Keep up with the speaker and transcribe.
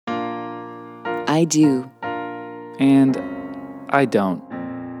I do. And I don't.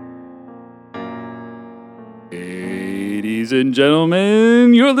 Ladies and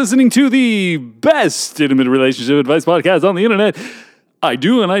gentlemen, you're listening to the best intimate relationship advice podcast on the internet. I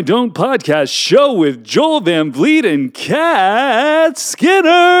Do and I Don't podcast show with Joel Van Vliet and Kat Skinner.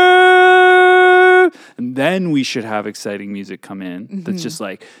 And then we should have exciting music come in. That's just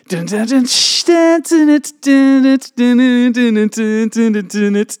like dun, dun, dun, sh- dun, dun, dun, dun, dun, dun, dun,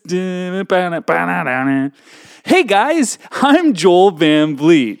 dun, dun, dun. Hey guys, I'm Joel Van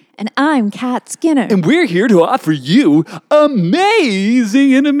Vliet. And I'm Kat Skinner. And we're here to offer you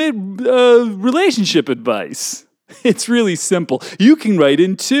amazing intimate relationship advice. It's really simple. You can write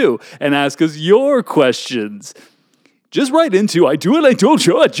in too and ask us your questions. Just write into I do and I don't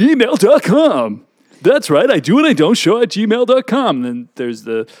show at gmail.com. That's right, I do and I don't show at gmail.com. Then there's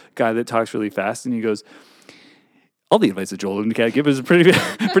the guy that talks really fast and he goes, all the advice that Joel and Kat give is pretty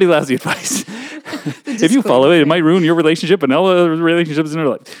lousy advice. If you follow it, it might ruin your relationship and all other relationships in your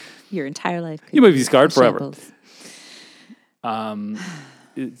life. Your entire life. You might be scarred forever. Shambles.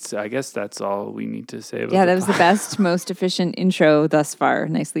 I guess that's all we need to say about Yeah, that was the best, most efficient intro thus far.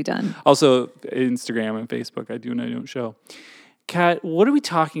 Nicely done. Also, Instagram and Facebook, I do and I don't show. Kat, what are we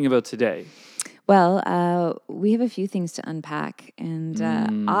talking about today? Well, we have a few things to unpack, and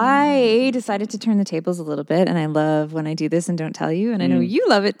I decided to turn the tables a little bit, and I love when I do this and don't tell you, and I know you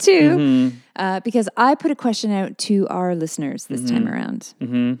love it too, because I put a question out to our listeners this time around.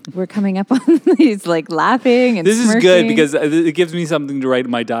 We're coming up on these like laughing and This smirking. is good because it gives me something to write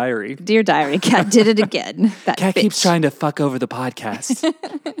in my diary. Dear Diary, Kat did it again. That Kat bitch. keeps trying to fuck over the podcast.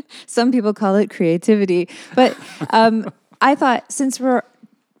 Some people call it creativity, but I thought since we're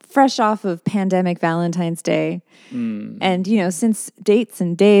fresh off of pandemic Valentine's Day, and since dates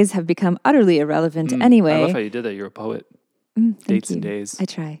and days have become utterly irrelevant anyway. I love how you did that. You're a poet. Dates and days. I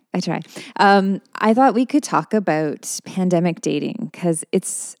try. I thought we could talk about pandemic dating because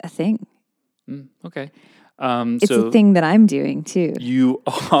it's a thing. Okay. It's a thing that I'm doing too. You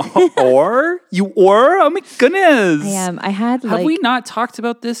are? Oh my goodness. I am. I had Have we not talked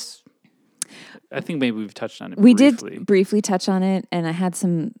about this? I think maybe we've touched on it We briefly. did briefly touch on it, and I had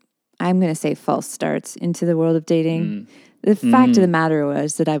some, I'm going to say, false starts into the world of dating. The fact of the matter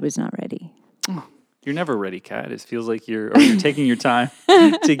was that I was not ready. You're never ready, Kat. It feels like you're taking your time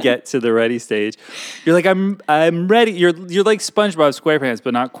to get to the ready stage. You're like, I'm ready. You're like SpongeBob SquarePants,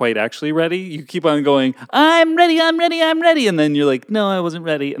 but not quite actually ready. You keep on going, I'm ready. And then you're like, no, I wasn't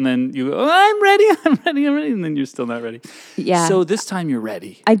ready. And then you go, oh, I'm ready. And then you're still not ready. Yeah. So this time you're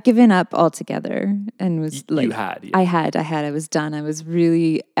ready. I'd given up altogether and was like, You had. Yeah. I had. I was done. I was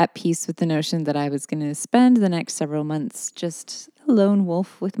really at peace with the notion that I was going to spend the next several months just a lone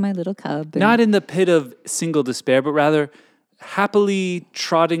wolf with my little cub. Not in the pit of single despair, but rather happily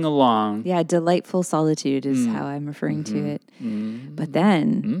trotting along. Yeah, delightful solitude is how I'm referring to it. But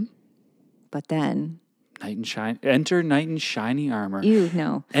then, Enter knight in shiny armor. you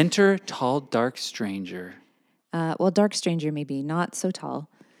know. Enter tall, dark stranger. Well, dark stranger maybe, not so tall.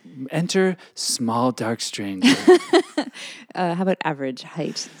 Enter small, dark stranger. How about average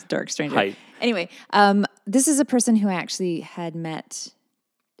height, dark stranger? Height. Anyway, this is a person who I actually had met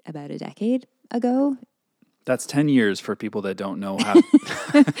about a decade ago. That's 10 years for people that don't know how.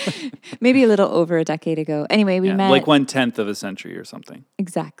 Maybe a little over a decade ago. Anyway, we met. Like 1/10 of a century or something.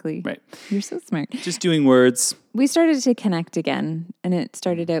 Exactly. Right. You're so smart. Just doing words. We started to connect again, and it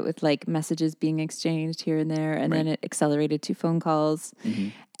started out with like messages being exchanged here and there, and then it accelerated to phone calls.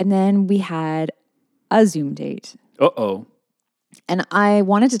 And then we had a Zoom date. Uh-oh. And I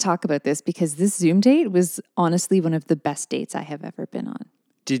wanted to talk about this because this Zoom date was honestly one of the best dates I have ever been on.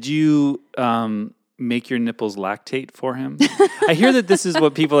 Did you make your nipples lactate for him? I hear that this is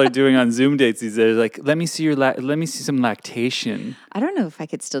what people are doing on Zoom dates these days. Like, let me see some lactation. I don't know if I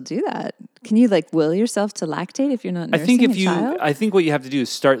could still do that. Can you like will yourself to lactate if you're not nursing a child? I think what you have to do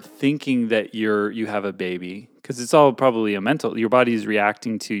is start thinking that you have a baby, because it's all probably a mental. Your body is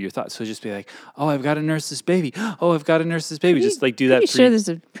reacting to your thoughts. So just be like, oh, I've got to nurse this baby. Oh, I've got to nurse this baby. Just like do that. I'm sure there's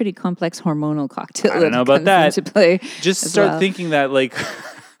a pretty complex hormonal cocktail. I don't know about that. Into play just as start well. thinking that like,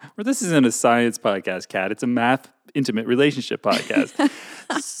 well, this isn't a science podcast, Kat. It's a math intimate relationship podcast.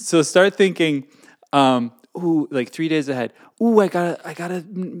 So start thinking, like 3 days ahead. Ooh, I gotta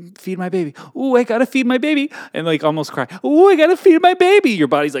feed my baby. Ooh, I gotta feed my baby, and like almost cry. Ooh, I gotta feed my baby. Your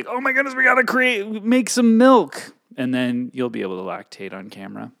body's like, oh my goodness, we gotta make some milk, and then you'll be able to lactate on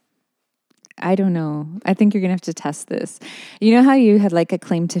camera. I don't know. I think you're gonna have to test this. You know how you had like a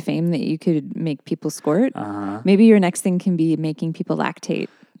claim to fame that you could make people squirt? Maybe your next thing can be making people lactate.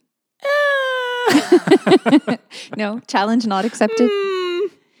 No, challenge not accepted.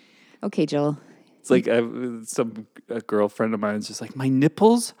 Okay, Joel. It's like a girlfriend of mine is just like, my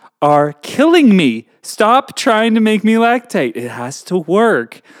nipples are killing me. Stop trying to make me lactate. It has to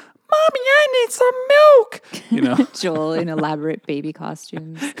work. Mommy, I need some milk. You know, Joel in elaborate baby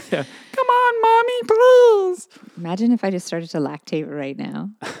costumes. yeah. Come on, mommy, please. Imagine if I just started to lactate right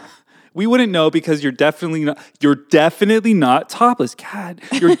now. We wouldn't know because you're definitely not topless. God,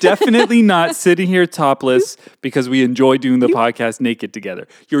 you're definitely not sitting here topless because we enjoy doing the podcast naked together.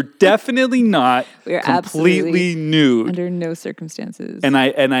 You're definitely not We're completely nude. Under no circumstances. And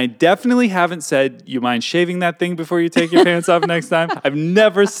I definitely haven't said, you mind shaving that thing before you take your pants off next time? I've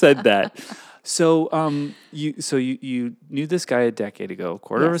never said that. So you knew this guy a decade ago, a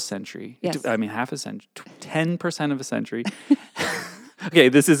quarter of a century. Yes. I mean, half a century, 10% of a century. Okay,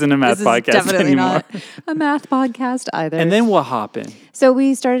 this isn't a math podcast definitely anymore. not a math podcast either. And then what happened? So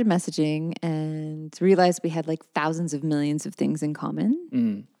we started messaging and realized we had like thousands of millions of things in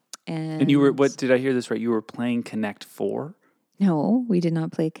common. And you were, what did I hear this right? You were playing Connect 4? No, we did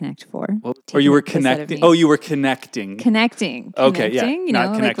not play Connect 4. Well, or you were connecting. Oh, you were connecting. Connecting. Okay, yeah. You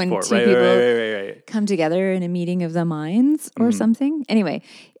not know, Connect like when 4. two Right, people right. come together in a meeting of the minds or something. Anyway,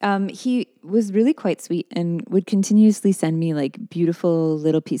 he was really quite sweet and would continuously send me like beautiful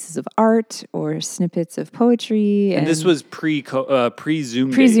little pieces of art or snippets of poetry. And this was pre-Zoom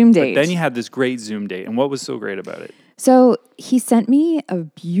date. Pre-Zoom date. But then you had this great Zoom date. And what was so great about it? So he sent me a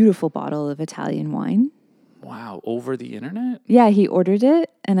beautiful bottle of Italian wine. Wow, over the internet? Yeah, he ordered it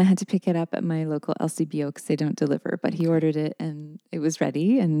and I had to pick it up at my local LCBO because they don't deliver, but he ordered it and it was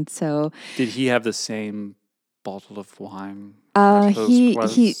ready. And so... Did he have the same bottle of wine?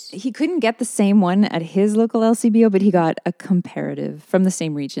 He couldn't get the same one at his local LCBO, but he got a comparative from the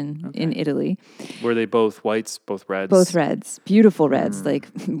same region in Italy. Were they both whites, both reds? Both reds, beautiful reds, like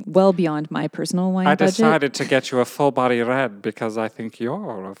well beyond my personal wine budget. I decided to get you a full body red because I think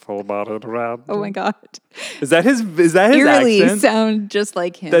you're a full bodied red. Oh my god! Is that his Eerily accent? sound just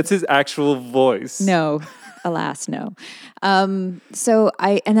like him. That's his actual voice. No. Alas, no. So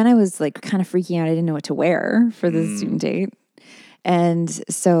I was like kind of freaking out. I didn't know what to wear for the Zoom date. And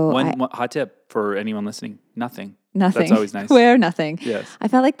so One hot tip for anyone listening, nothing. Nothing. That's always nice. Wear nothing. Yes. I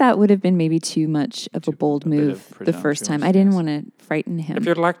felt like that would have been maybe too much of a bold move the first time. I didn't want to frighten him. If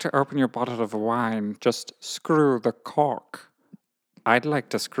you'd like to open your bottle of wine, just screw the cork. I'd like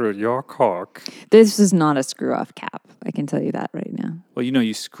to screw your cork. This is not a screw off cap. I can tell you that right now. Well,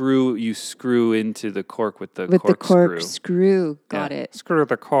 you screw into the cork with the screw. Got it. Screw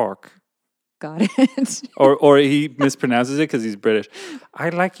the cork. Got it. or he mispronounces it because he's British.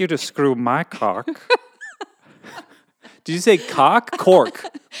 I'd like you to screw my cock. Did you say cock? Cork.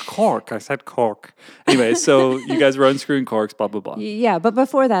 Cork. I said cork. Anyway, so you guys were unscrewing corks, blah, blah, blah. Yeah, but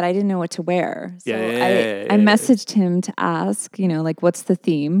before that, I didn't know what to wear. So I messaged him to ask, like, what's the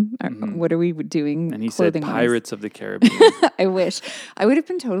theme? What are we doing? And he said Pirates of the Caribbean. I wish. I would have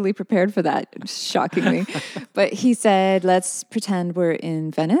been totally prepared for that, shockingly. But he said, let's pretend we're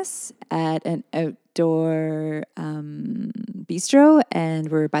in Venice at an outdoor bistro and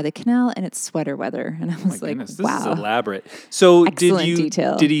we're by the canal and it's sweater weather. And I was like, goodness, wow. This is elaborate. So excellent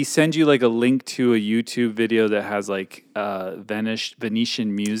detail. Did he send you like a link to a YouTube video that has like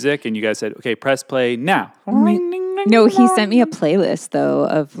Venetian music and you guys said, okay, press play now? No, he sent me a playlist though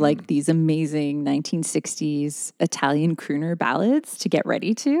of like these amazing 1960s Italian crooner ballads to get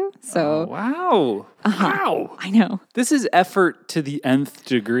ready to. So wow. Wow. I know. This is effort to the nth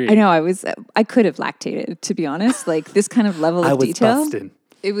degree. I know. I could have lactated, to be honest. Like this kind of level of detail. Busting.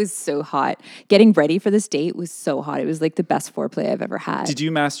 It was so hot. Getting ready for this date was so hot. It was like the best foreplay I've ever had. Did you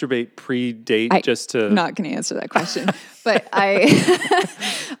masturbate pre-date just to... I'm not going to answer that question. But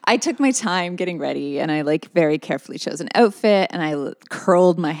I took my time getting ready and I like very carefully chose an outfit and I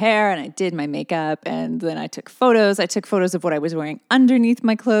curled my hair and I did my makeup and then I took photos. I took photos of what I was wearing underneath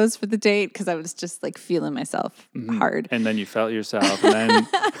my clothes for the date because I was just like feeling myself hard. And then you felt yourself and then...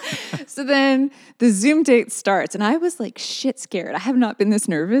 So then the Zoom date starts and I was like shit scared. I have not been this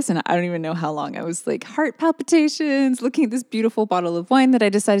nervous and I don't even know how long. I was like heart palpitations, looking at this beautiful bottle of wine that I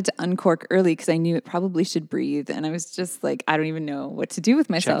decided to uncork early because I knew it probably should breathe. And I was just like, I don't even know what to do with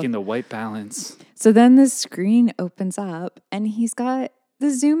myself. Checking the white balance. So then the screen opens up and he's got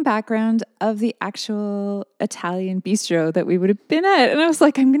the Zoom background of the actual Italian bistro that we would have been at. And I was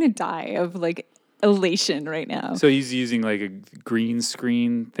like, I'm going to die of like elation right now. So he's using like a green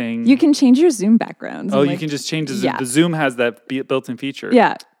screen thing. You can change your Zoom backgrounds. Oh, you can just change the Zoom. Yeah. The Zoom has that built-in feature.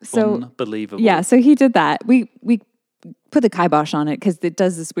 Yeah. So unbelievable. Yeah. So he did that. We put the kibosh on it because it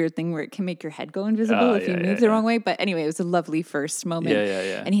does this weird thing where it can make your head go invisible if you move the wrong way. But anyway, it was a lovely first moment.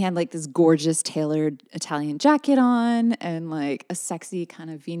 Yeah. And he had like this gorgeous tailored Italian jacket on and like a sexy kind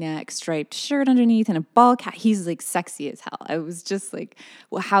of V-neck striped shirt underneath and a ball cap. He's like sexy as hell. I was just like,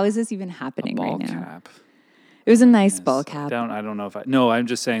 well, how is this even happening right now? Ball cap. It was a nice ball cap. I don't know if I'm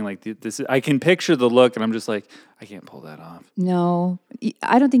just saying like this. I can picture the look, and I'm just like, I can't pull that off. No,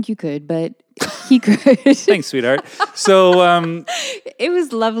 I don't think you could, but he could. Thanks, sweetheart. So it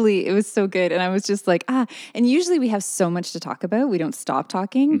was lovely. It was so good, and I was just like, And usually we have so much to talk about. We don't stop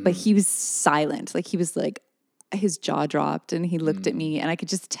talking, but he was silent. Like he was like, his jaw dropped, and he looked at me, and I could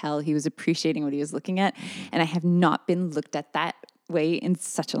just tell he was appreciating what he was looking at. And I have not been looked at that way in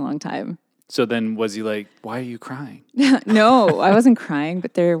such a long time. So then was he like, why are you crying? No, I wasn't crying,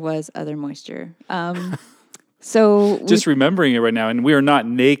 but there was other moisture. So just remembering it right now, and we are not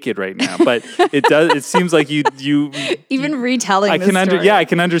naked right now, but it seems like you even retelling I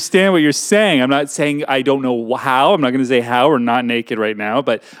can understand what you're saying. I'm not saying I don't know how. I'm not going to say how we're not naked right now,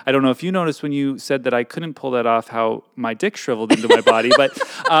 but I don't know if you noticed when you said that I couldn't pull that off, how my dick shriveled into my body, but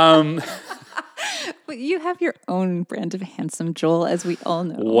But you have your own brand of handsome, Joel, as we all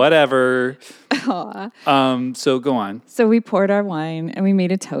know. Whatever. So go on. So we poured our wine and we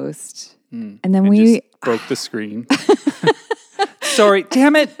made a toast. And then we just broke the screen. Sorry,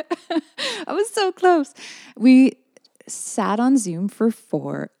 damn it. I was so close. We sat on Zoom for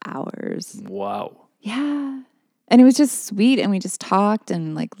 4 hours. Wow. Yeah. And it was just sweet. And we just talked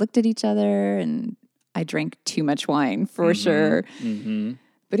and like looked at each other. And I drank too much wine for sure. Mm-hmm.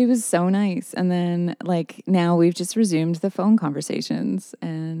 But it was so nice. And then like now we've just resumed the phone conversations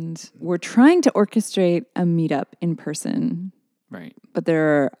and we're trying to orchestrate a meetup in person. Right. But there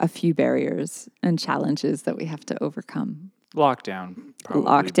are a few barriers and challenges that we have to overcome. Lockdown.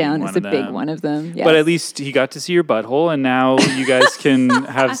 Lockdown is a big one of them. Yes. But at least he got to see your butthole, and now you guys can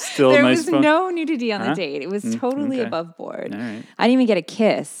have still there nice was fun. no nudity on the date. It was totally above board. All right. I didn't even get a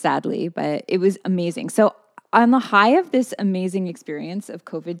kiss, sadly, but it was amazing. So on the high of this amazing experience of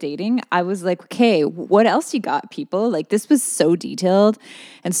COVID dating, I was like, okay, what else you got, people? Like this was so detailed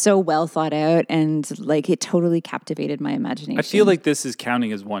and so well thought out, and like it totally captivated my imagination. I feel like this is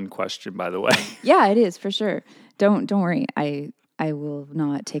counting as one question, by the way. Yeah, it is for sure. Don't worry. I will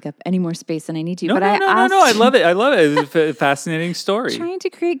not take up any more space than I need to. No. I love it. It's a fascinating story. Trying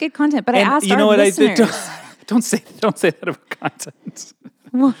to create good content, but I asked you know our what listeners. I did? Don't say that about content.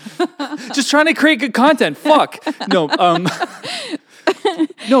 Just trying to create good content. Fuck. No.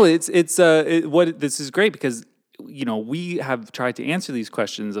 No. This is great because we have tried to answer these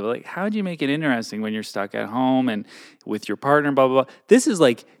questions of like, how do you make it interesting when you're stuck at home and with your partner, blah blah blah. This is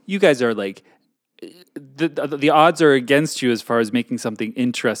like you guys are like. The odds are against you as far as making something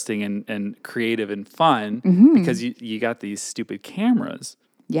interesting and creative and fun because you got these stupid cameras.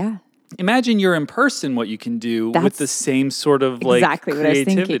 Yeah. Imagine you're in person, what you can do with the same sort of like exactly what I was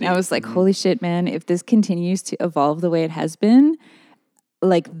thinking. I was like, holy shit, man, if this continues to evolve the way it has been,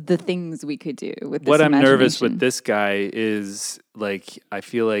 like the things we could do with this What I'm nervous with this guy is like, I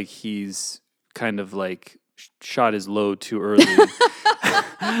feel like he's kind of like shot his load too early.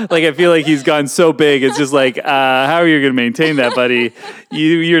 Like I feel like he's gone so big. It's just like, how are you going to maintain that, buddy?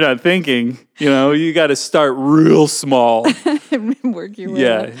 You're not thinking. You got to start real small. Work your way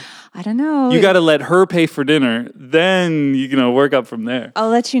up. I don't know. You got to let her pay for dinner. Then you can work up from there. I'll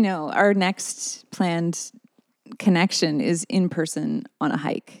let you know. Our next planned connection is in person on a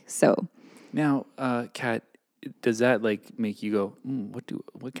hike. So now, Kat, does that like make you go,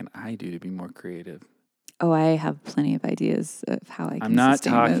 what can I do to be more creative? Oh, I have plenty of ideas of how I can I'm not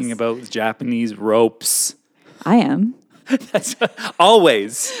talking about Japanese ropes. I am. That's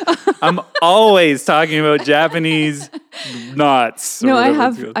always. I'm always talking about Japanese knots. No, I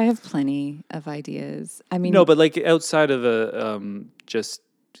have plenty of ideas. I mean, no, but like outside of just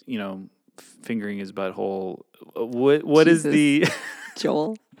fingering his butthole. What is the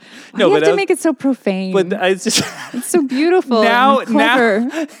Joel? No, you have to make it so profane. But it's so beautiful. Now, clever.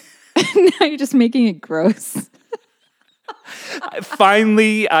 Now you're just making it gross.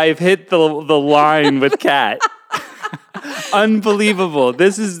 Finally, I've hit the line with Kat. Unbelievable.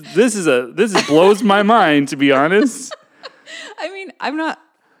 This blows my mind, to be honest. I mean, I'm not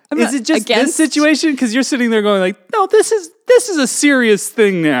is it just this situation? Because you're sitting there going like, no, this is a serious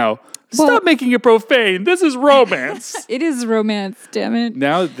thing now. Stop making it profane. This is romance. It is romance, damn it.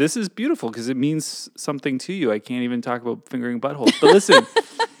 Now, this is beautiful because it means something to you. I can't even talk about fingering buttholes. But listen,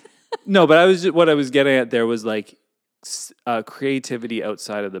 no, but what I was getting at there was like creativity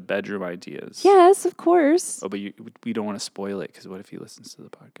outside of the bedroom ideas. Yes, of course. Oh, but we don't want to spoil it because what if he listens to the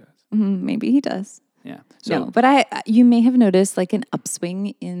podcast? Maybe he does. Yeah. So, No, but you may have noticed like an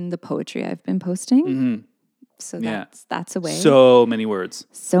upswing in the poetry I've been posting. Mm-hmm. So Yeah. that's a way. So many words.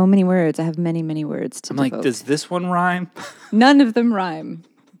 So many words. I have many, many words to I'm devote. like, does this one rhyme? None of them rhyme.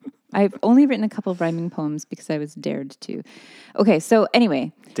 I've only written a couple of rhyming poems because I was dared to. Okay, so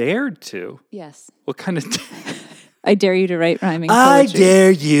anyway. Dared to? Yes. What kind of... I dare you to write rhyming I poetry.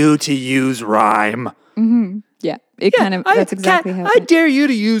 dare you to use rhyme. Yeah, that's exactly how I dare you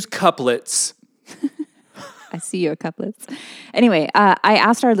to use couplets. I see your couplets. Anyway, I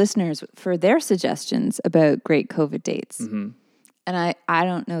asked our listeners for their suggestions about great COVID dates. Mm-hmm. And I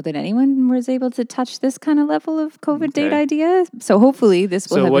don't know that anyone was able to touch this kind of level of COVID date Okay. idea. So hopefully this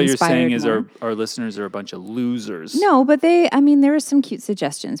will have So what you're inspired saying is more. our listeners are a bunch of losers. No, but there were some cute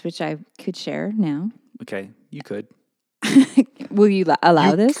suggestions, which I could share now. Okay, you could. Will you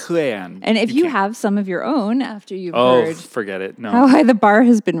allow this? You can. And if you can. have some of your own after you've Oh, heard forget it. No. how high the bar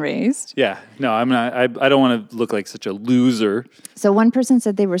has been raised. Yeah. No, I'm not. I don't want to look like such a loser. So one person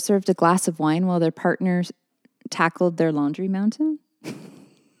said they were served a glass of wine while their partner tackled their laundry mountain.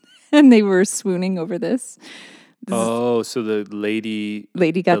 And they were swooning over this. Oh, so the lady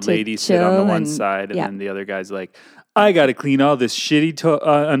got to sit on the chill one and- side, and yeah. then the other guy's like, I got to clean all this shitty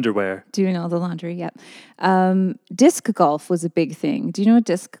underwear. Doing all the laundry, yep. Disc golf was a big thing. Do you know what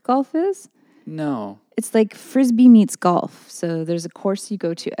disc golf is? No. It's like Frisbee meets golf. So there's a course you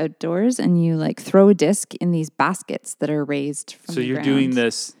go to outdoors and you like throw a disc in these baskets that are raised from So the you're ground. doing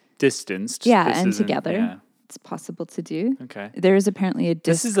this distanced. Yeah, This and isn't- together. Yeah. It's possible to do. Okay. There is apparently a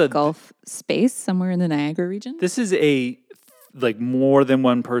disc is a- golf space somewhere in the Niagara region. This is more than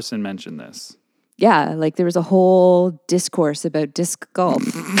one person mentioned this. Yeah, like there was a whole discourse about disc golf.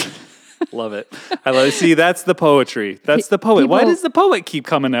 Love it. I love. See, that's the poetry. That's the poet. Why People- does the poet keep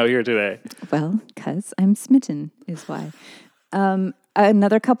coming out here today? Well, because I'm smitten is why.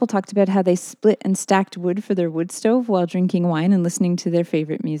 Another couple talked about how they split and stacked wood for their wood stove while drinking wine and listening to their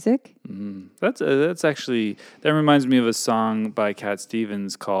favorite music. That's actually, that reminds me of a song by Cat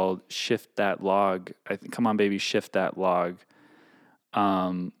Stevens called "Shift That Log." I think, "Come On Baby, Shift That Log,"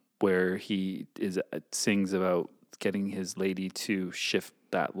 where he sings about getting his lady to shift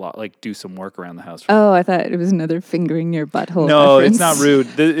that log, like do some work around the house. Oh, I thought it was another fingering your butthole. No, reference. it's not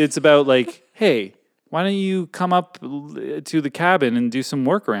rude. It's about like, hey, why don't you come up to the cabin and do some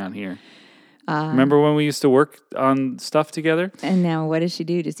work around here? Remember when we used to work on stuff together? And now what does she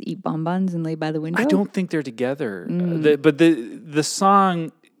do? Just eat bonbons and lay by the window? I don't think they're together. But the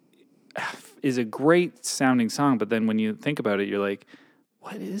song is a great sounding song. But then when you think about it, you're like,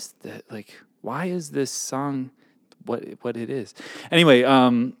 what is that? Like, why is this song what it is? Anyway,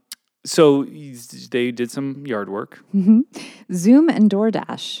 so they did some yard work. Zoom and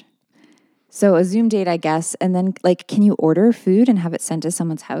DoorDash. So a Zoom date, I guess, and then like, can you order food and have it sent to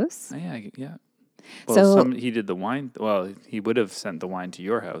someone's house? Yeah. Well, So- he did the wine. Well, he would have sent the wine to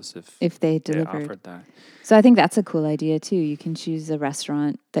your house if If they they delivered. offered that. So I think that's a cool idea too. You can choose a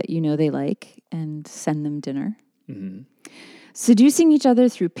restaurant that you know they like and send them dinner. Mm-hmm. Seducing each other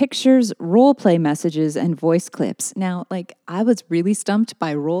through pictures, role play messages, and voice clips. Now, like, I was really stumped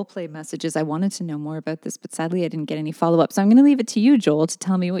by role play messages. I wanted to know more about this, but sadly I didn't get any follow up. So I'm going to leave it to you, Joel, to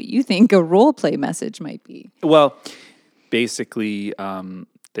tell me what you think a role play message might be. Well, basically,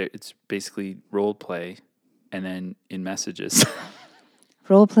 it's basically role play, and then in messages.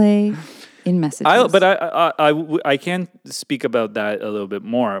 Role play in messages. I can speak about that a little bit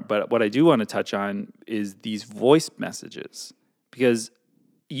more. But what I do want to touch on is these voice messages, because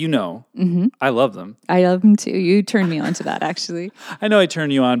I love them. I love them too. You turned me on to that, actually. I know I turn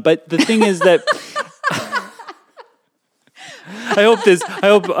you on, but the thing is that I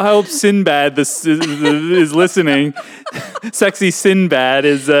hope Sinbad is listening. Sexy Sinbad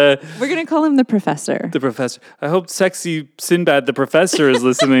is We're going to call him the professor. the professor. I hope sexy Sinbad the professor is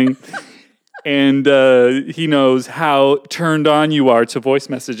listening, and he knows how turned on you are to voice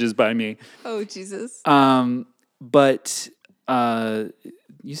messages by me. Oh, Jesus. But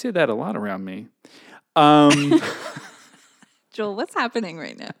you say that a lot around me. Joel, what's happening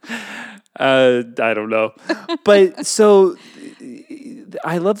right now? I don't know. But so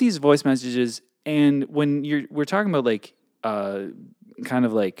I love these voice messages. And when we're talking about like kind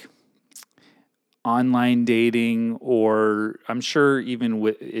of like online dating, or I'm sure even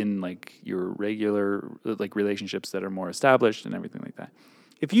in like your regular like relationships that are more established and everything like that.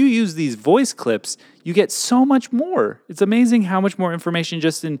 If you use these voice clips, you get so much more. It's amazing how much more information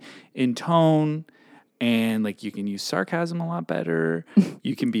just in tone. And like you can use sarcasm a lot better.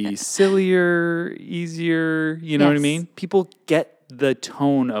 You can be sillier, easier. You know what I Yes. mean? People get the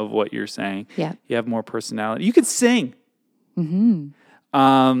tone of what you're saying. Yeah. You have more personality. You could sing. Ooh,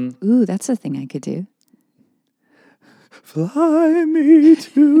 that's a thing I could do. Fly me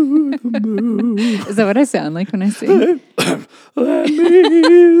to the moon. Is that what I sound like when I sing? Let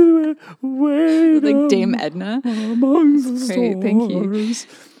me wait Like Dame Edna? among the Great, stars. thank you.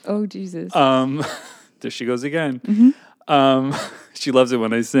 Oh, Jesus. There she goes again. Mm-hmm. She loves it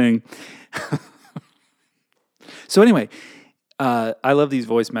when I sing. So anyway, I love these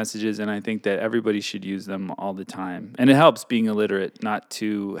voice messages, and I think that everybody should use them all the time. And it helps being illiterate not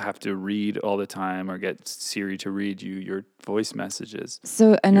to have to read all the time or get Siri to read you your voice messages.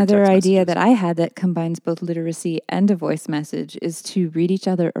 So another text idea messages. that I had that combines both literacy and a voice message is to read each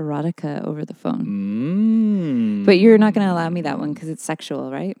other erotica over the phone. But you're not going to allow me that one because it's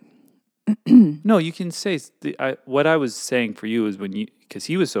sexual, right? No, you can say what I was saying for you is because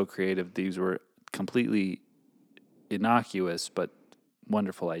he was so creative, these were completely innocuous but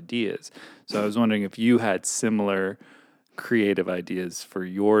wonderful ideas. So I was wondering if you had similar creative ideas for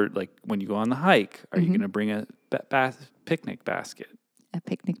your, like when you go on the hike, are you going to bring a picnic basket? A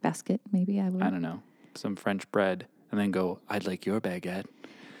picnic basket, maybe I would. I don't know, some French bread, and then go, I'd like your baguette.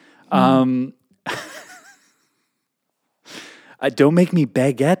 Don't make me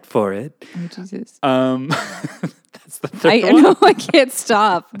baguette for it. Oh, Jesus. That's the third I one. know, I can't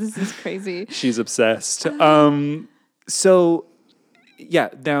stop. This is crazy. She's obsessed. So, yeah.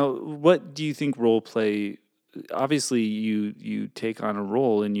 Now, what do you think role play? Obviously, you take on a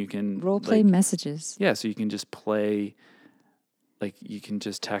role, and you can Role play messages. Yeah, so you can just play. Like you can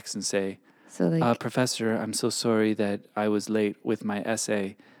just text and say, So like, "Professor, I'm so sorry that I was late with my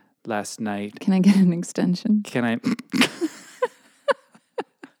essay last night. can I get an extension? Can I?"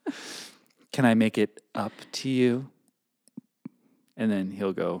 Can I make it up to you? And then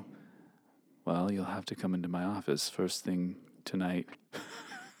he'll go, well, you'll have to come into my office first thing tonight.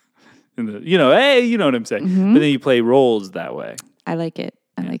 And hey, you know what I'm saying. Mm-hmm. But then you play roles that way. I like it.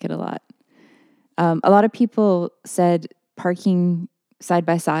 I like it a lot. A lot of people said parking side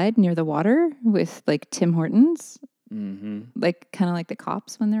by side near the water with like Tim Hortons, like kind of like the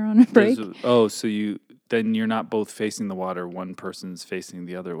cops when they're on a break. Then you're not both facing the water. One person's facing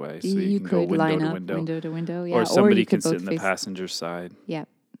the other way, so you can could go line window up to window. window to window, yeah. Or somebody you can could sit both in the face- passenger side. Yeah,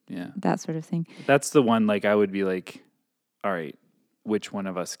 Yeah, that sort of thing. that's the one. Like I would be like, all right, which one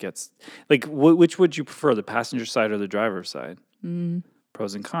of us gets? Like, which would you prefer, the passenger side or the driver's side?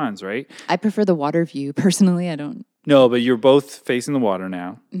 Pros and cons, right? I prefer the water view personally. I don't. No, but you're both facing the water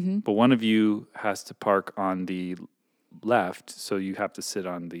now. But one of you has to park on the left, so you have to sit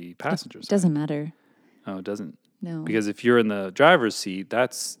on the passenger side. Doesn't matter. No, it doesn't. No, Because if you're in the driver's seat,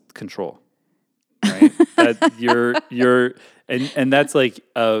 that's control, right? That you're and that's like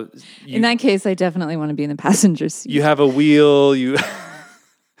in that case, I definitely want to be in the passenger seat. you have a wheel.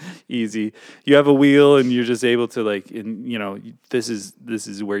 Easy. You have a wheel, and you're just able to this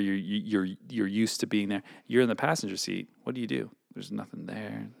is where you're used to being there. You're in the passenger seat. What do? There's nothing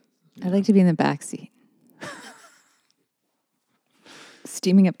there. I like to be in the back seat,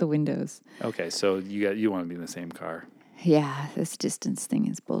 steaming up the windows. Okay, so you want to be in the same car. Yeah, this distance thing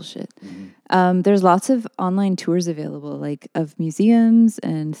is bullshit. There's lots of online tours available, like of museums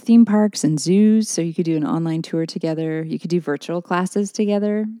and theme parks and zoos. So you could do an online tour together. You could do virtual classes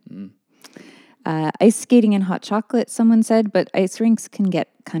together. Ice skating and hot chocolate, someone said, but ice rinks can get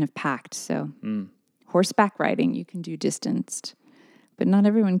kind of packed. So horseback riding, you can do distanced. But not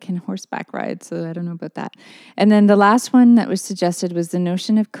everyone can horseback ride, so I don't know about that. And then the last one that was suggested was the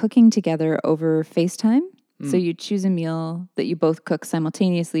notion of cooking together over FaceTime. So you choose a meal that you both cook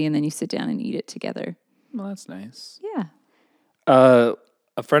simultaneously, and then you sit down and eat it together. Well, that's nice. Yeah. A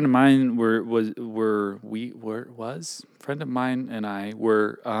friend of mine friend of mine and I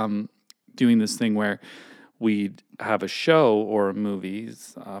were doing this thing where we'd have a show or a movie.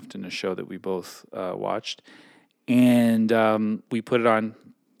 It's often a show that we both watched, and we put it on.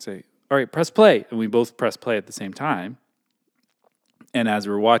 Say, all right, press play, and we both press play at the same time. And as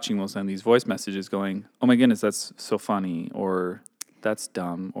we're watching, we'll send these voice messages going, oh my goodness, that's so funny, or that's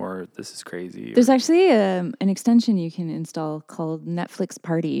dumb, or this is crazy. There's actually an extension you can install called Netflix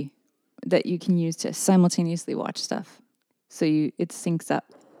Party that you can use to simultaneously watch stuff. So it syncs up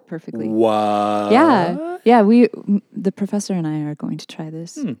perfectly. What? Yeah. Yeah, the professor and I are going to try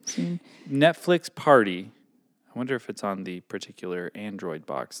this soon. Netflix Party. I wonder if it's on the particular Android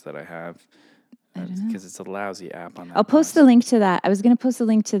box that I have. Because it's a lousy app on that. I'll post the link to that. I was going to post a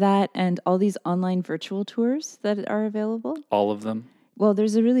link to that and all these online virtual tours that are available. All of them? Well,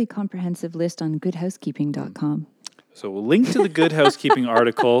 there's a really comprehensive list on goodhousekeeping.com. So we'll link to the Good Housekeeping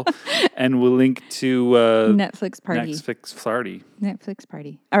article, and we'll link to Netflix Party. Netflix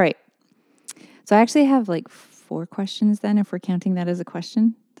Party. All right. So I actually have like 4 questions then, if we're counting that as a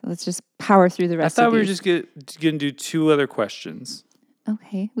question. So let's just power through the I rest thought of we were these. just going to do 2 other questions.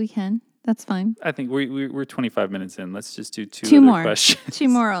 Okay, we can. That's fine. I think we're 25 minutes in. Let's just do 2 Two other more. questions. 2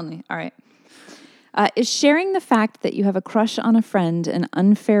 more only. All right. Is sharing the fact that you have a crush on a friend an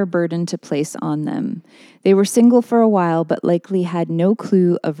unfair burden to place on them? They were single for a while, but likely had no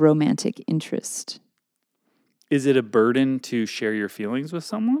clue of romantic interest. Is it a burden to share your feelings with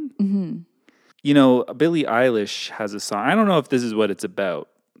someone? Mm-hmm. You know, Billie Eilish has a song. I don't know if this is what it's about.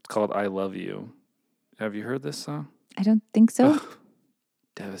 It's called I Love You. Have you heard this song? I don't think so.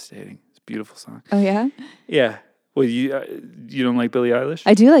 Devastating. It's a beautiful song. Oh, yeah? Yeah. Well, you don't like Billie Eilish?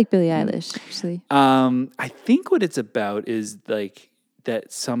 I do like Billie Eilish, actually. I think what it's about is like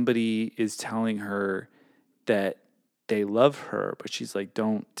that somebody is telling her that they love her, but she's like,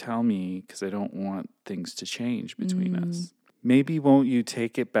 don't tell me because I don't want things to change between us. Maybe won't you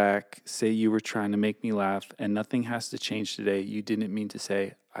take it back, say you were trying to make me laugh and nothing has to change today. You didn't mean to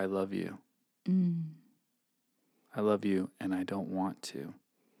say, I love you. I love you and I don't want to.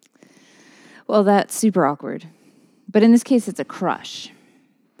 Well, that's super awkward. But in this case, it's a crush.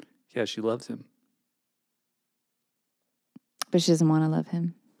 Yeah, she loves him. But she doesn't want to love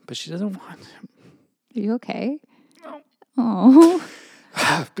him. But she doesn't want him. Are you okay? No. Oh.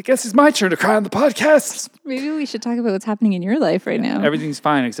 I guess it's my turn to cry on the podcast. Maybe we should talk about what's happening in your life right now. Everything's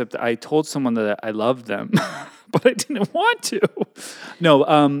fine, except I told someone that I loved them, but I didn't want to.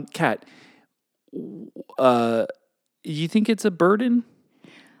 No, Kat, you think it's a burden?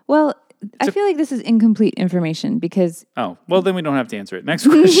 Well, I feel like this is incomplete information because Oh, well, then we don't have to answer it. Next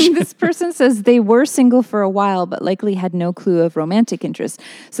question. this person says they were single for a while, but likely had no clue of romantic interest.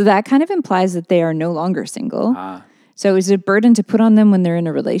 So that kind of implies that they are no longer single. So is it a burden to put on them when they're in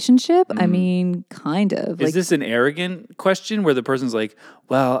a relationship? I mean, kind of. Is this an arrogant question where the person's like,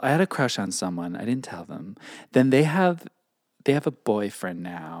 well, I had a crush on someone. I didn't tell them. Then they have a boyfriend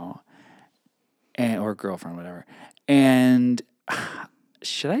now or a girlfriend, whatever. And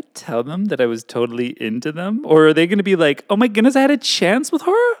should I tell them that I was totally into them? Or are they going to be like, oh my goodness, I had a chance with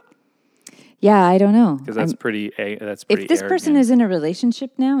her? Yeah, I don't know. Because that's pretty If this person arrogant. is in a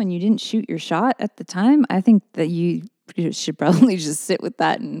relationship now and you didn't shoot your shot at the time, I think that you should probably just sit with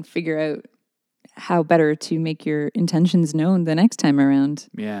that and figure out how better to make your intentions known the next time around.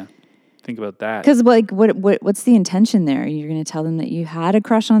 Yeah. Think about that. Because what's the intention there? You're going to tell them that you had a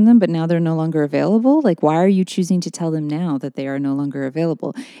crush on them, but now they're no longer available? Like, why are you choosing to tell them now that they are no longer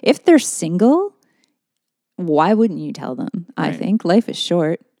available? If they're single, why wouldn't you tell them? I think life is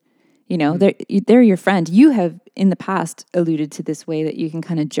short. You know, they're your friend. You have in the past alluded to this way that you can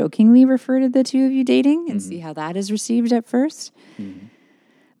kind of jokingly refer to the two of you dating and see how that is received at first.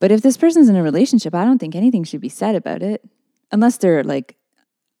 But if this person's in a relationship, I don't think anything should be said about it unless they're like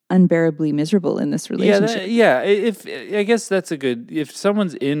unbearably miserable in this relationship. If I guess that's a good. If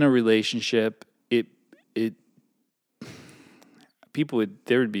someone's in a relationship, there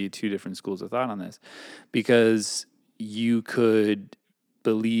would be 2 different schools of thought on this, because you could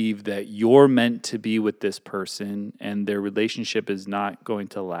believe that you're meant to be with this person and their relationship is not going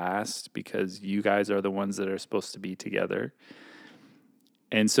to last because you guys are the ones that are supposed to be together.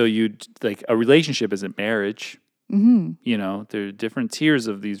 And so a relationship isn't marriage. You know, there are different tiers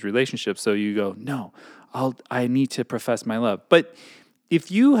of these relationships. So you go, no, I need to profess my love. But if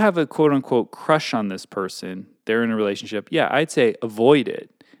you have a quote unquote crush on this person, they're in a relationship. Yeah, I'd say avoid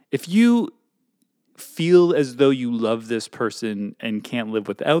it. If you feel as though you love this person and can't live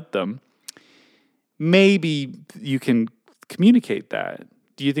without them, maybe you can communicate that.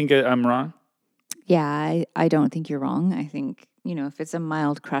 Do you think I'm wrong? Yeah, I don't think you're wrong. I think, you know, if it's a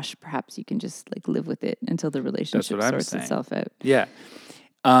mild crush, perhaps you can just like live with it until the relationship sorts itself out. Yeah.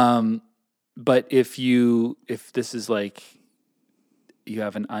 But if this is like you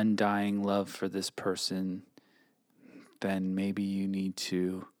have an undying love for this person, then maybe you need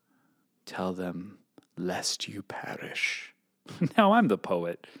to tell them lest you perish. Now I'm the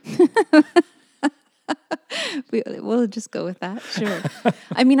poet. We'll just go with that. Sure.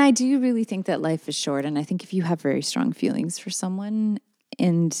 I mean, I do really think that life is short. And I think if you have very strong feelings for someone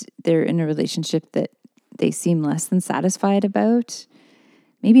and they're in a relationship that they seem less than satisfied about,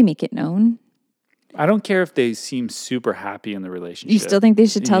 maybe make it known. I don't care if they seem super happy in the relationship. You still think they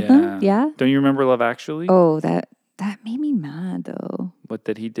should tell them? Yeah. Don't you remember Love Actually? Oh, that made me mad though. What,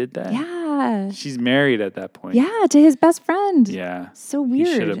 that he did that? Yeah. She's married at that point. Yeah, to his best friend. Yeah. So weird.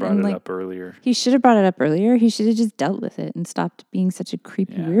 He should have brought it up earlier. He should have brought it up earlier. He should have just dealt with it and stopped being such a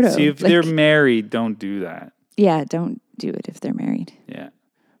creepy weirdo. See, if they're married, don't do that. Yeah, don't do it if they're married. Yeah.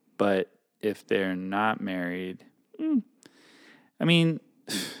 But if they're not married, I mean,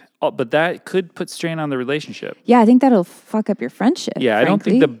 but that could put strain on the relationship. Yeah, I think that'll fuck up your friendship. Yeah, I don't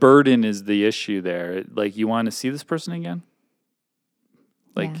think frankly. the burden is the issue there. Like, you want to see this person again?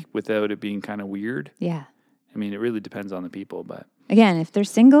 Like, Yeah. without it being kind of weird? Yeah. I mean, it really depends on the people, but Again, if they're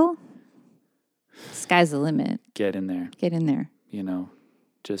single, sky's the limit. get in there, Get in there. you know.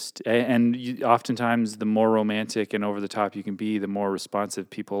 Oftentimes, the more romantic and over the top you can be, the more responsive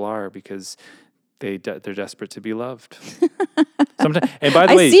people are because they're desperate to be loved. Sometimes, and by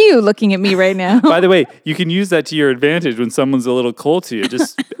the way, I see you looking at me right now. by the way, you can use that to your advantage when someone's a little cold to you.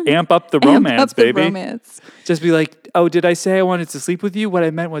 Just amp up the romance, Amp up the baby. romance. Just be like, oh, did I say I wanted to sleep with you? What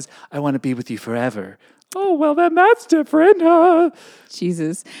I meant was I want to be with you forever. Oh, well, then that's different.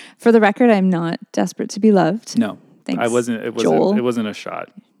 Jesus. For the record, I'm not desperate to be loved. No, Thanks, I wasn't. It Joel. wasn't a shot.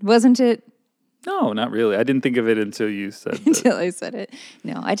 Wasn't it No, not really. I didn't think of it until you said that. until I said it?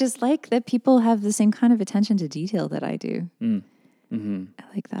 No, I just like that people have the same kind of attention to detail that I do. Mm-hmm.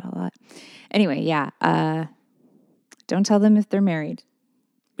 I like that a lot. Anyway, yeah. Don't tell them if they're married.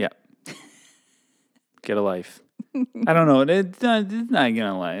 Yeah. Get a life. I don't know. It's not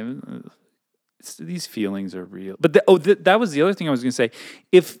gonna lie. These feelings are real. But that was the other thing I was going to say.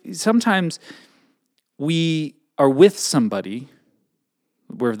 If sometimes we are with somebody,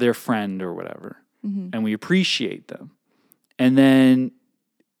 we're their friend or whatever, and we appreciate them, and then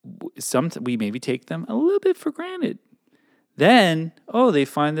we maybe take them a little bit for granted. Then, they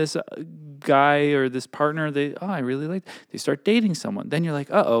find this guy or this partner I really like. They start dating someone. Then you're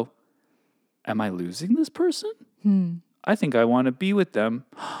like, am I losing this person? I think I want to be with them.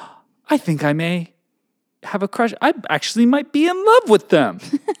 I think I may have a crush. I actually might be in love with them.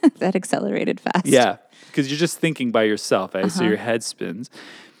 That accelerated fast. Yeah, because you're just thinking by yourself, right? So your head spins.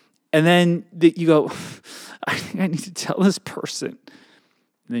 And then you go, I think I need to tell this person.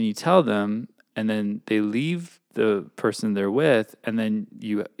 And then you tell them, and then they leave the person they're with, and then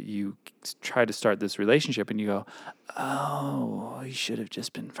you try to start this relationship, and you go, you should have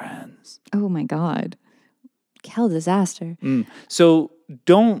just been friends. Oh my God. Hell disaster. So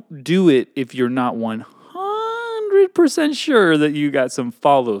don't do it if you're not 100% sure that you got some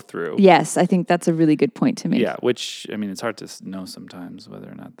follow through. Yes, I think that's a really good point to make. Yeah, which, I mean, it's hard to know sometimes whether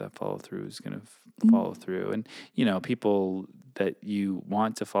or not that follow through is going to follow through. And, people that you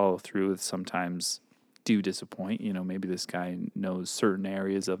want to follow through with sometimes do disappoint. Maybe this guy knows certain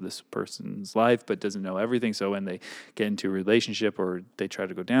areas of this person's life, but doesn't know everything. So when they get into a relationship or they try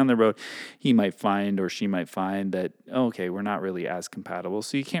to go down the road, he might find or she might find that, we're not really as compatible.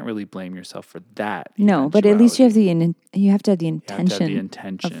 So you can't really blame yourself for that. No, but at least you have to have the intention,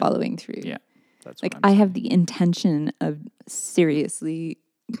 intention of following through. Yeah. That's Like what I'm I have the intention of seriously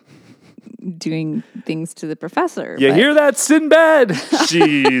doing things to the professor. You hear that, Sinbad?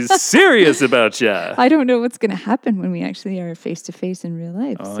 She's serious about you. I don't know what's going to happen when we actually are face to face in real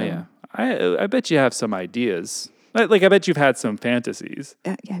life. Oh, yeah. I bet you have some ideas. Like, I bet you've had some fantasies.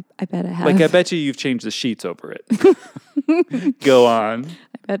 Yeah, I bet I have. Like, I bet you've changed the sheets over it. Go on.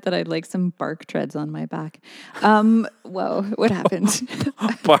 I bet that I'd like some bark treads on my back. Whoa, what happened?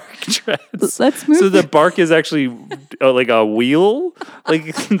 Bark treads. Let's move. So the bark is actually like a wheel?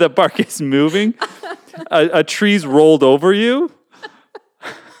 Like, the bark is moving? A tree's rolled over you?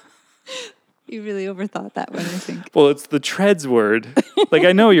 You really overthought that one, I think. Well, it's the treads word. Like,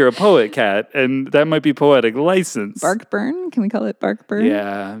 I know you're a poet, Kat, and that might be poetic license. Bark burn? Can we call it bark burn?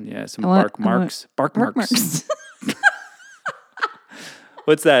 Yeah, some bark marks. Bark marks. marks.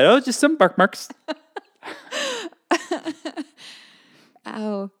 What's that? Oh, just some bark marks.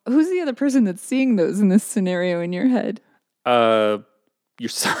 Ow. Who's the other person that's seeing those in this scenario in your head? Your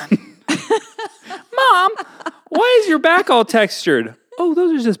son. Mom, why is your back all textured? Oh,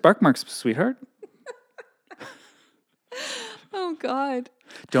 those are just bark marks, sweetheart. Oh, God.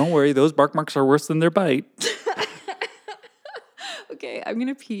 Don't worry, those bark marks are worse than their bite. Okay, I'm going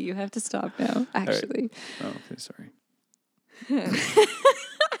to pee. You have to stop now, actually. Oh, okay, sorry.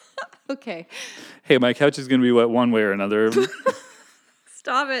 Okay. Hey, my couch is going to be wet one way or another.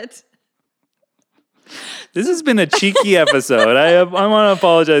 Stop it. This has been a cheeky episode. I want to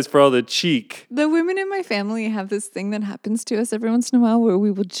apologize for all the cheek. The women in my family have this thing that happens to us every once in a while where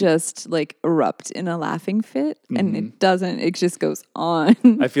we will just like erupt in a laughing fit and it just goes on.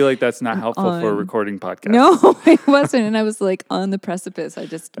 I feel like that's not helpful for a recording podcast. No, it wasn't. And I was like on the precipice. I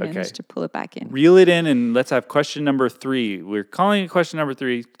just managed to pull it back in. Reel it in and let's have question number 3. We're calling it question number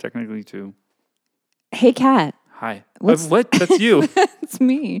 3, technically 2. Hey, Kat. Hi. What? That's you. It's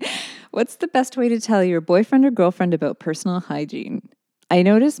me. What's the best way to tell your boyfriend or girlfriend about personal hygiene? I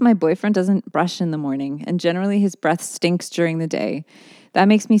notice my boyfriend doesn't brush in the morning, and generally his breath stinks during the day. That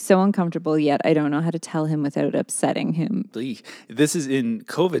makes me so uncomfortable, yet I don't know how to tell him without upsetting him. This is in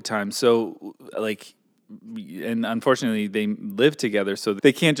COVID time, so like, and unfortunately they live together, so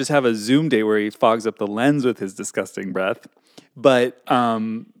they can't just have a Zoom day where he fogs up the lens with his disgusting breath. But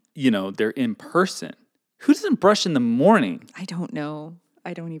they're in person. Who doesn't brush in the morning? I don't know.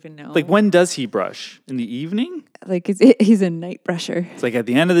 I don't even know. Like, when does he brush? In the evening? Like, he's a night brusher. It's like at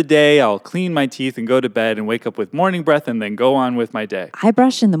the end of the day, I'll clean my teeth and go to bed and wake up with morning breath and then go on with my day. I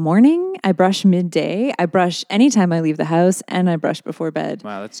brush in the morning. I brush midday. I brush anytime I leave the house, and I brush before bed.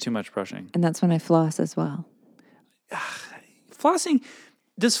 Wow, that's too much brushing. And that's when I floss as well.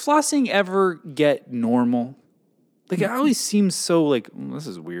 Does flossing ever get normal? Like, it always seems so like, this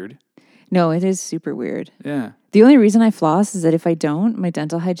is weird. No, it is super weird. Yeah. The only reason I floss is that if I don't, my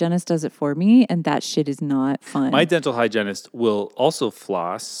dental hygienist does it for me, and that shit is not fun. My dental hygienist will also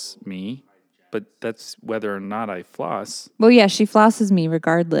floss me, but that's whether or not I floss. Well, yeah, she flosses me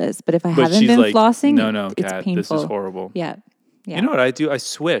regardless, but if I haven't been flossing, it's Kat, painful. this is horrible. Yeah. You know what I do? I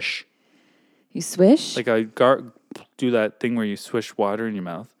swish. You swish? Like, I do that thing where you swish water in your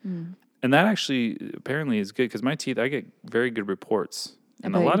mouth. Mm. And that actually apparently is good because my teeth, I get very good reports.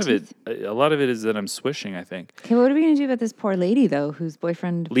 And a lot of it is that I'm swishing, I think. Okay, what are we going to do about this poor lady, though, whose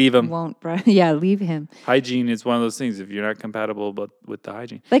boyfriend leave him. Won't brush? Yeah, leave him. Hygiene is one of those things if you're not compatible with the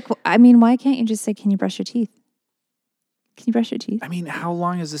hygiene. Like, I mean, why can't you just say, can you brush your teeth? Can you brush your teeth? I mean, how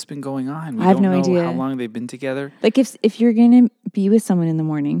long has this been going on? I have no idea. How long they've been together. Like, if you're going to be with someone in the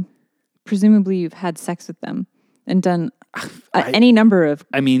morning, presumably you've had sex with them and done any number of...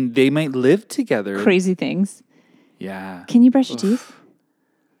 I mean, they might live together. Crazy things. Yeah. Can you brush your teeth?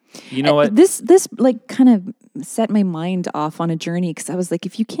 You know what? This like kind of set my mind off on a journey because I was like,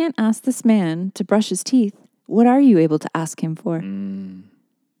 if you can't ask this man to brush his teeth, what are you able to ask him for?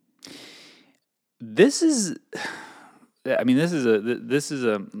 This is a. I'm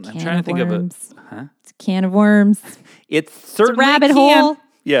trying to think of a. Huh? It's a can of worms. It's certainly a rabbit hole.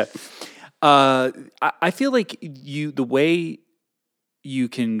 Yeah. I feel like the way you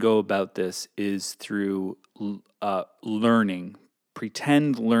can go about this is through learning.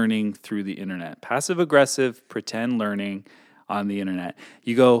 Pretend learning through the internet. Passive aggressive, pretend learning on the internet.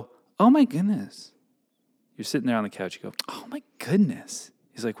 You go, oh my goodness. You're sitting there on the couch. You go, oh my goodness.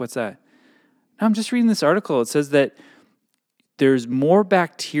 He's like, what's that? No, I'm just reading this article. It says that there's more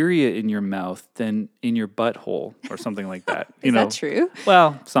bacteria in your mouth than in your butthole or something like that. Is that true?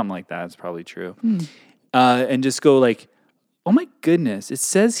 Well, something like that is probably true. And just go like, oh my goodness. It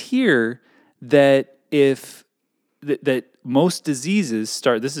says here that that most diseases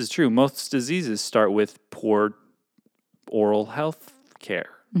start, this is true, most diseases start with poor oral health care,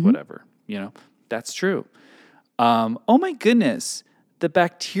 whatever, that's true. Oh my goodness, the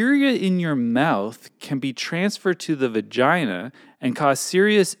bacteria in your mouth can be transferred to the vagina and cause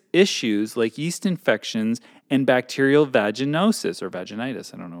serious issues like yeast infections and bacterial vaginosis or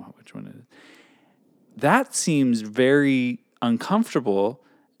vaginitis. I don't know which one it is. That seems very uncomfortable,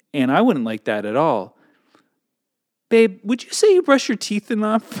 and I wouldn't like that at all. Babe, would you say you brush your teeth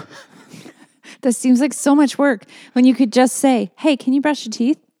enough? That seems like so much work when you could just say, hey, can you brush your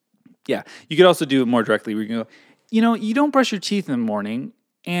teeth? Yeah. You could also do it more directly where you can go, you don't brush your teeth in the morning,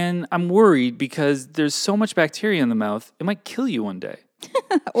 and I'm worried because there's so much bacteria in the mouth, it might kill you one day.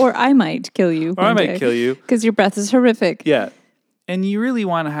 Or I might kill you. Or I might kill you. Because your breath is horrific. Yeah. And you really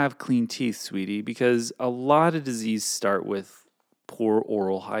want to have clean teeth, sweetie, because a lot of disease start with poor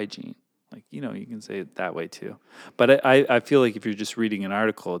oral hygiene. Like, you can say it that way too. But I feel like if you're just reading an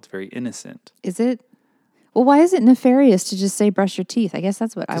article, it's very innocent. Is it? Well, why is it nefarious to just say brush your teeth? I guess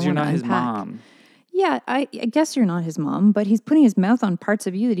that's what I want to unpack. Because you're not his mom. Yeah, I guess you're not his mom, but he's putting his mouth on parts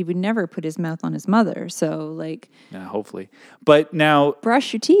of you that he would never put his mouth on his mother. So, like... Yeah, hopefully. But now...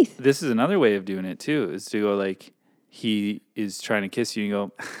 Brush your teeth. This is another way of doing it too, is to go like, he is trying to kiss you and you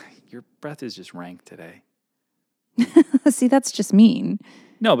go, your breath is just rank today. See, that's just mean.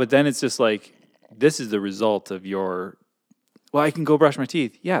 No, but then it's just like, this is the result of your, well, I can go brush my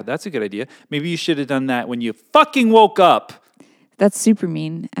teeth. Yeah, that's a good idea. Maybe you should have done that when you fucking woke up. That's super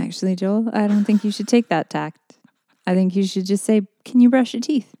mean, actually, Joel. I don't think you should take that tact. I think you should just say, can you brush your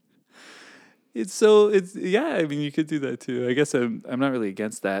teeth? Yeah, I mean, you could do that too. I guess I'm not really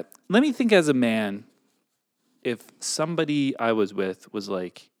against that. Let me think as a man, if somebody I was with was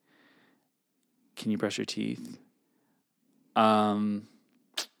like, can you brush your teeth?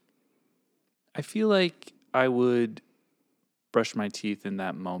 I feel like I would brush my teeth in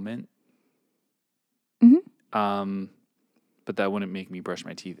that moment. But that wouldn't make me brush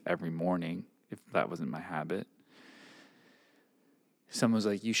my teeth every morning if that wasn't my habit. Someone was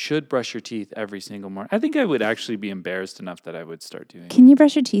like, you should brush your teeth every single morning. I think I would actually be embarrassed enough that I would start doing it. Can you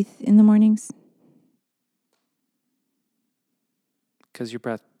brush your teeth in the mornings? Because your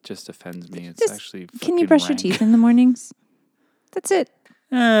breath just offends me. It's Just- actually Can you brush your teeth in the mornings? That's it.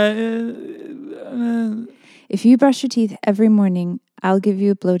 If you brush your teeth every morning, I'll give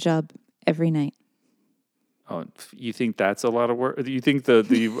you a blowjob every night. Oh, you think that's a lot of work? You think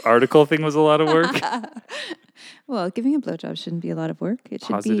the article thing was a lot of work? Well, giving a blowjob shouldn't be a lot of work. It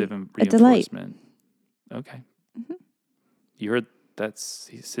should Positive be a delight. reinforcement. Okay. Mm-hmm. You heard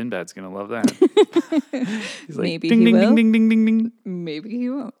Sinbad's going to love that. He's like, Maybe ding, he ding, will. ding, ding, ding, ding, ding. Maybe he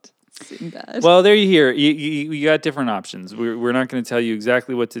won't. Sinbad. Well, there you hear. You got different options. We're not going to tell you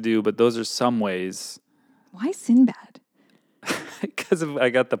exactly what to do, but those are some ways. Why Sinbad? Because I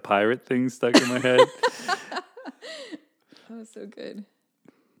got the pirate thing stuck in my head. Oh, so good.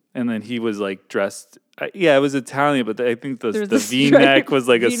 And then he was like dressed. It was Italian, but I think the the V-neck was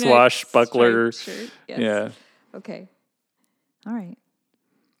like a V-neck swashbuckler. striped shirt. Yes. Yeah. Okay. All right.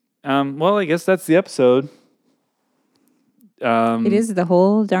 Well, I guess that's the episode. It is the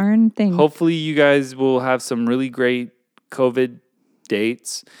whole darn thing. Hopefully, you guys will have some really great COVID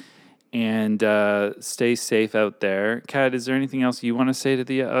dates and stay safe out there. Kat, is there anything else you want to say to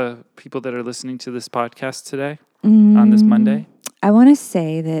the people that are listening to this podcast today on this Monday? I want to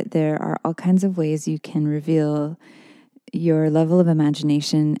say that there are all kinds of ways you can reveal your level of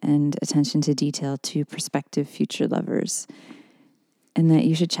imagination and attention to detail to prospective future lovers, and that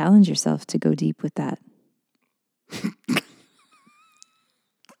you should challenge yourself to go deep with that.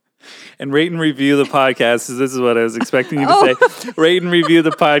 And rate and review the podcast. This is what I was expecting you to say. Rate and review the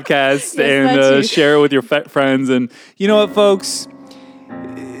podcast and share it with your friends. And you know what, folks?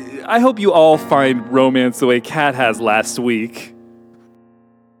 I hope you all find romance the way Kat has last week.